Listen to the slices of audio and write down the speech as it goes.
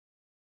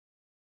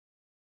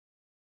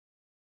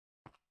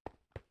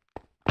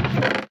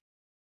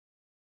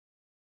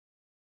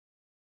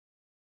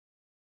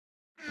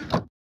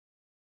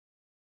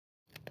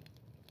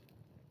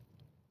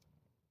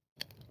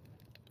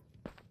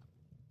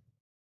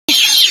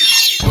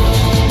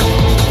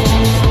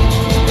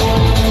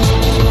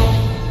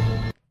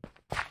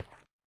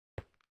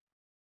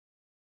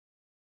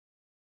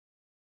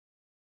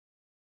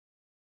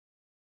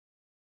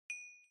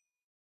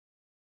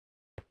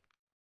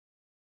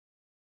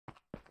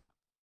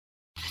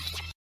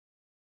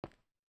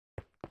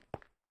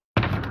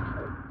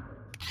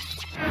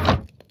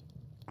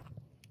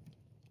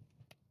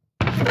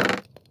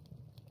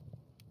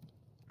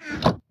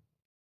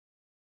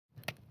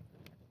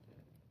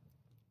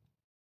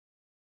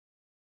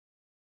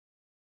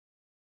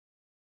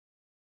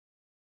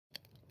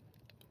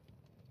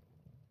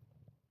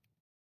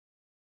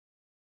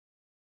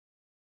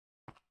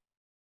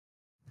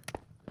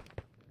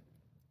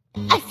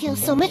feel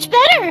so much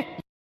better.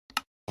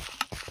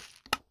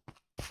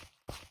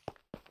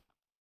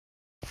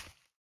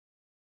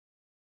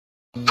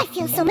 I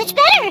feel so much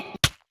better.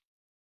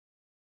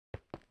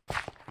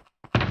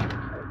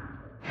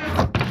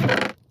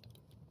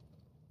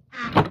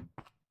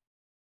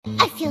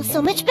 I feel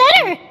so much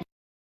better.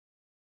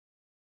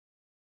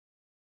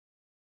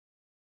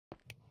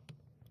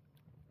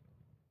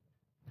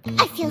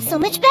 I feel so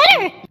much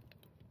better.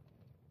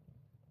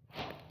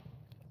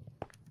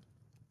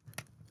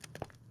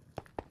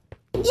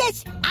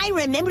 Yes, I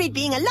remember it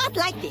being a lot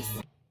like this.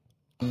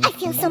 I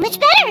feel so much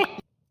better.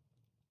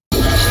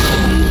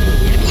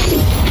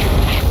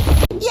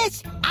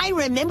 Yes, I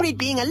remember it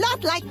being a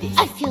lot like this.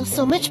 I feel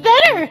so much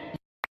better.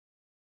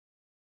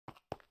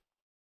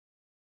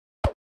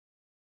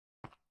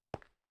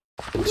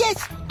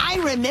 Yes, I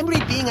remember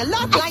it being a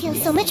lot like I feel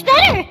this. so much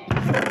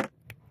better.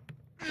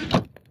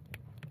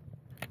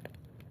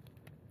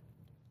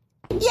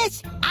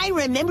 Yes, I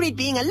remember it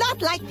being a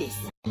lot like this.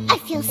 I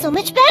feel so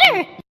much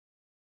better.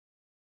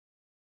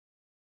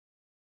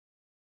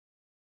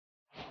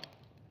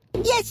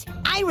 Yes,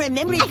 I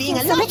remember it being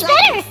a so lot much like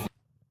better. this.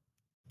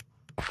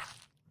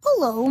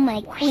 Hello,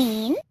 my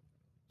queen.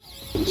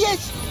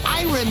 Yes,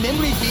 I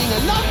remember it being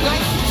a lot like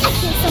this. I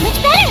feel so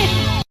much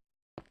better.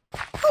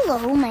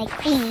 Hello, my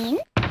queen.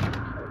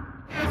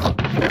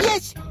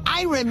 Yes,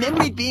 I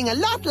remember it being a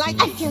lot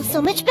like I this. feel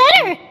so much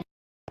better.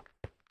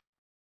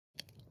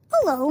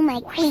 Hello, my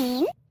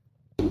queen.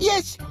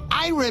 Yes,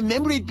 I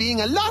remember it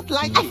being a lot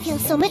like I this. feel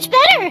so much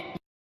better.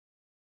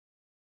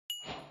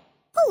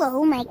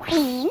 Hello, my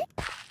queen.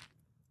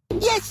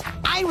 Yes,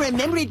 I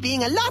remember it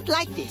being a lot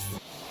like this.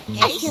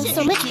 I feel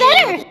so much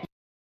better.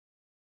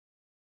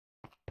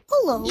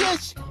 Hello.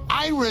 Yes,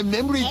 I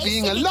remember it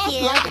being a lot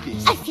like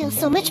this. I feel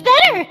so much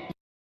better.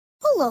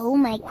 Hello,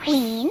 my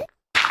queen.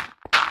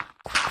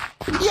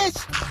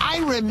 Yes,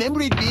 I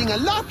remember it being a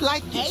lot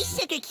like this.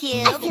 Hey, Sugar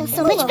Cube. I feel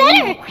so much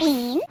better. My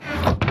queen.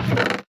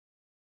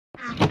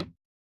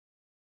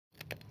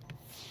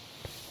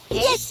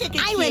 Yes, Sugar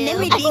I Cube.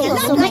 remember it I being a feel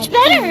lot so like much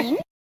this. better.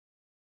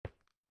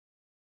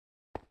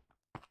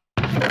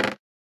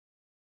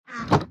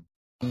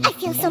 I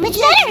feel so much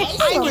better. I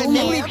Hello,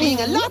 remember my it being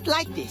a queen. lot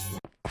like this.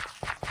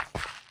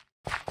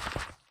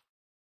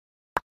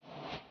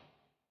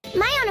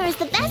 My honor is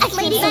the best I feel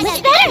lady so I've much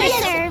ever better.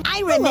 Yes, served. I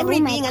remember Hello,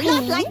 it being my a lot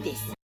queen. like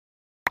this.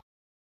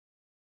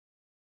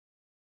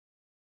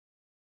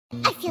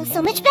 I feel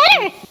so much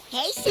better.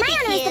 Hey, Sugar My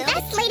honor is the Cube.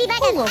 best ladybug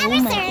Hello, I've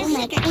ever my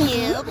served. Sugar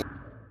Cube.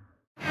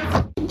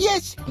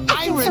 Yes,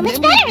 I feel so much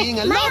remember better. it being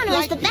a My lot honor is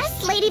like the this.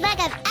 best ladybug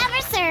I've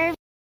ever served.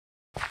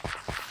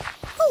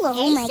 Hello,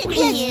 Hey, my Sugar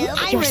queen. Cube.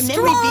 I You're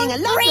remember it being a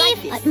strong, lot brave,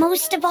 like this. but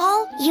most of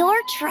all,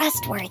 you're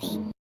trustworthy.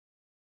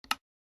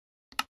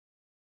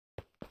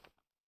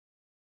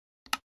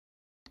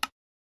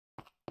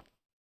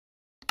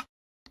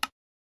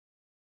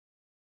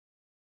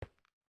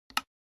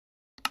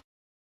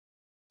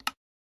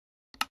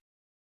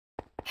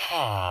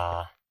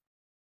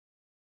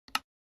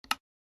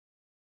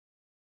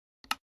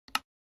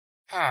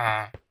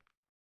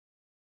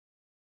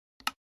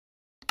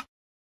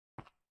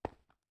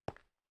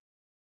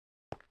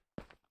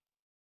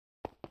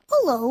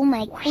 Hello,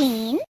 my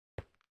queen.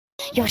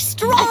 You're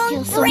strong, I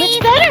feel so brave,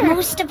 much better. but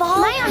most of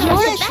all, Yes, you're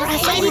I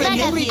trustworthy.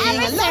 remember it being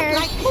a lot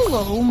like this.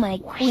 Hello, my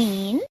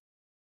queen.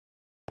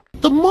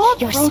 The moth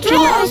You're roach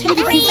strong, allows you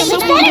to brave, keep but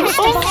some of your most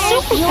own of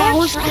all,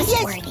 superpowers. you're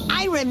trustworthy. Yes,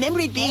 I remember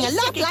it being a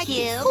lot like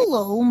this.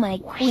 Hello, my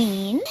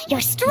queen.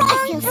 You're strong,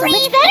 feel so brave,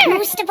 much but better.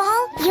 most of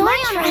all, you're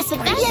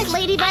trustworthy. Yes,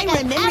 ladybug I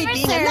remember I've it ever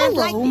being a lot served.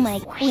 like Hello, this. my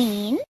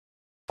queen.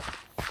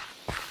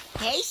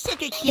 Hey, Sugar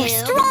Cube. You're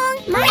strong,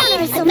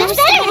 brave, so but much most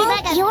of better.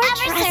 all, you're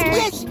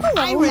trustworthy. Yes,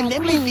 I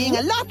remember it being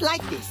a lot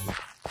like this.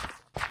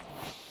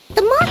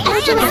 The moth Hey,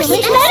 version I'm is so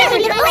much much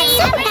better, better.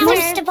 brave, but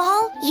most of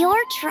all,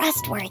 you're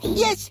trustworthy.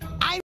 Yes,